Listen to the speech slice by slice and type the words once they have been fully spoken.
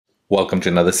Welcome to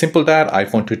another Simple Dad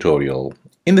iPhone tutorial.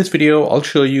 In this video, I'll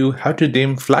show you how to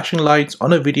dim flashing lights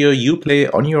on a video you play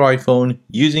on your iPhone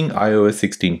using iOS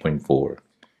 16.4.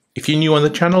 If you're new on the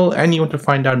channel and you want to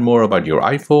find out more about your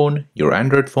iPhone, your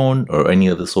Android phone, or any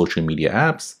other social media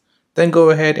apps, then go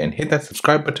ahead and hit that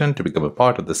subscribe button to become a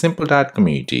part of the Simple Dad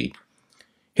community.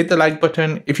 Hit the like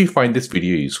button if you find this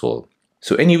video useful.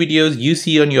 So any videos you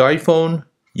see on your iPhone,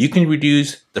 you can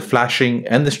reduce the flashing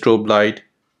and the strobe light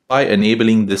by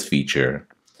enabling this feature.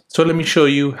 So let me show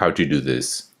you how to do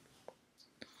this.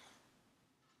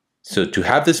 So to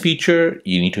have this feature,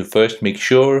 you need to first make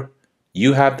sure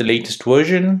you have the latest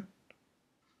version,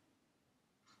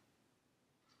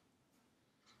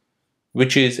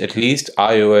 which is at least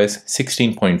iOS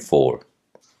 16.4.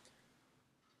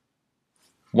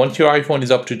 Once your iPhone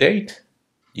is up to date,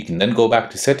 you can then go back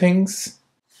to settings.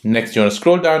 Next, you want to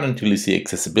scroll down until you see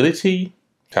accessibility,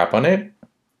 tap on it.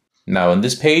 Now on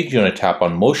this page, you want to tap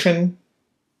on motion.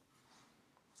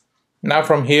 Now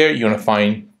from here, you want to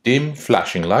find dim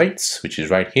flashing lights, which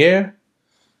is right here.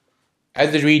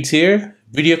 As it reads here,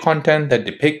 video content that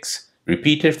depicts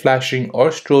repeated flashing or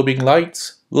strobing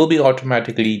lights will be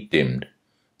automatically dimmed.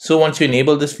 So once you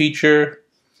enable this feature,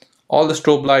 all the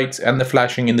strobe lights and the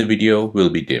flashing in the video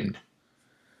will be dimmed.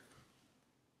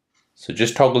 So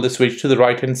just toggle the switch to the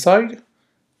right hand side,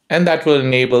 and that will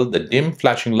enable the dim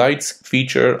flashing lights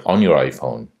feature on your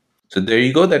iPhone. So there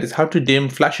you go, that is how to dim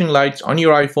flashing lights on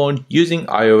your iPhone using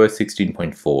iOS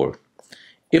 16.4.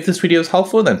 If this video is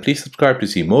helpful, then please subscribe to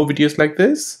see more videos like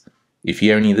this. If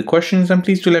you have any other questions, then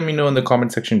please do let me know in the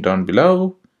comment section down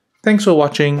below. Thanks for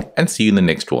watching and see you in the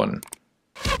next one.